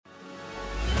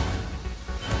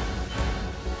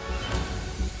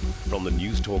From the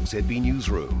News Talk ZB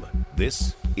Newsroom,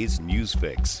 this is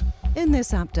Newsfix. In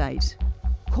this update,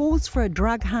 calls for a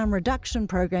drug harm reduction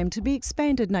program to be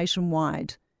expanded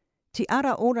nationwide. Te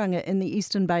Ara Oranga in the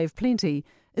Eastern Bay of Plenty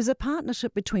is a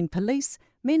partnership between police,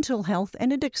 mental health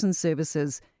and addiction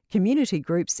services, community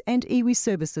groups and iwi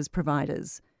services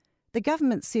providers. The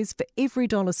government says for every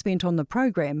dollar spent on the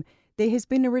program, there has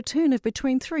been a return of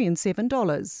between $3 and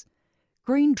 $7.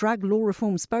 Green Drug Law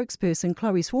Reform spokesperson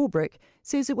Chloe Swarbrick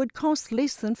says it would cost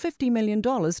less than $50 million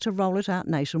to roll it out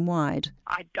nationwide.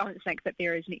 I don't think that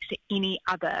there is next to any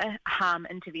other harm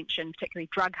intervention, particularly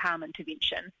drug harm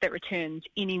intervention, that returns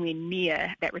anywhere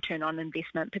near that return on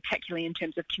investment, particularly in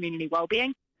terms of community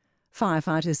wellbeing.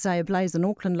 Firefighters say a blaze in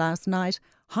Auckland last night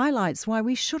highlights why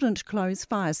we shouldn't close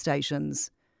fire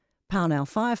stations. Parnell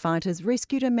firefighters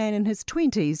rescued a man in his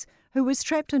 20s who was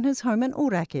trapped in his home in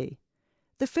Oraki.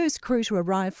 The first crew to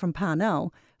arrive from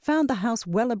Parnell found the house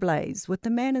well ablaze, with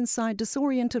the man inside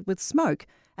disoriented with smoke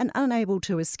and unable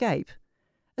to escape.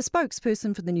 A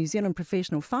spokesperson for the New Zealand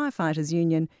Professional Firefighters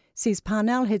Union says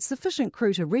Parnell had sufficient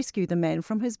crew to rescue the man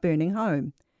from his burning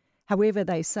home. However,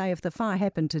 they say if the fire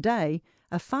happened today,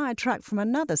 a fire truck from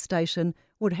another station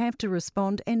would have to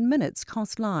respond and minutes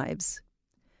cost lives.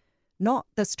 Not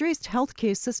the stressed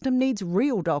healthcare system needs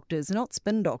real doctors, not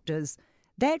spin doctors.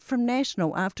 That from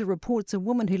National after reports a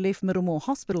woman who left Middlemore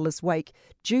Hospital this week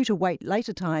due to wait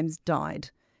later times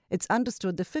died. It's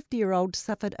understood the 50-year-old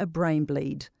suffered a brain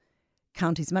bleed.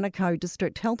 County's Manukau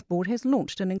District Health Board has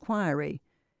launched an inquiry.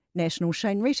 National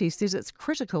Shane Retty says it's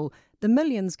critical the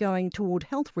millions going toward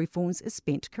health reforms is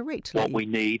spent correctly. What we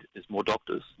need is more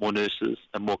doctors, more nurses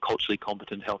and more culturally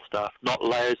competent health staff, not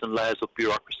layers and layers of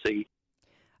bureaucracy.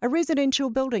 A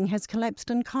residential building has collapsed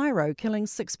in Cairo, killing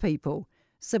 6 people.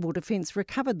 Civil Defence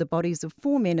recovered the bodies of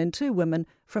 4 men and 2 women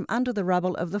from under the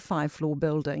rubble of the 5-floor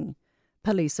building.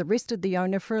 Police arrested the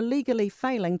owner for illegally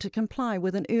failing to comply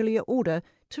with an earlier order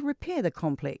to repair the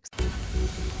complex.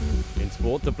 In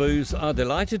sport, the Blues are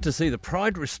delighted to see the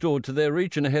pride restored to their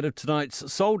region ahead of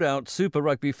tonight's sold-out Super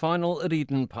Rugby final at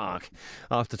Eden Park.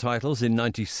 After titles in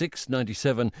 96,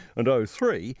 97 and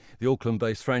 03, the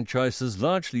Auckland-based franchises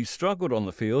largely struggled on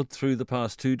the field through the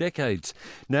past 2 decades.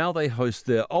 Now they host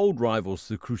their old rivals,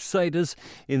 the Crusaders,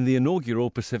 in the inaugural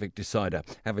Pacific Decider,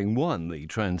 having won the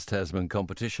Trans-Tasman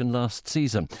competition last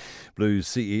season. Blues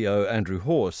CEO Andrew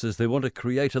Hoare says they want to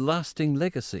create a lasting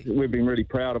legacy. We've been really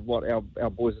proud of what our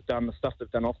boys have done, the stuff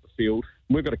they've done off the field.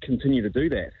 We've got to continue to do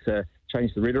that,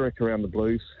 change the rhetoric around the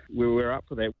Blues. We're up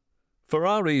for that.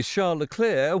 Ferrari's Charles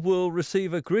Leclerc will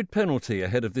receive a grid penalty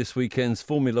ahead of this weekend's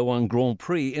Formula One Grand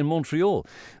Prix in Montreal.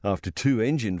 After 2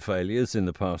 engine failures in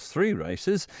the past 3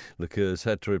 races, Leclerc's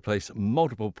had to replace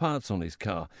multiple parts on his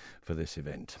car for this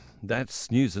event.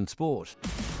 That's News and Sport.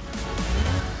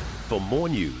 For more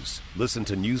news, listen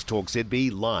to News Talk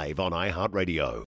ZB live on iHeartRadio.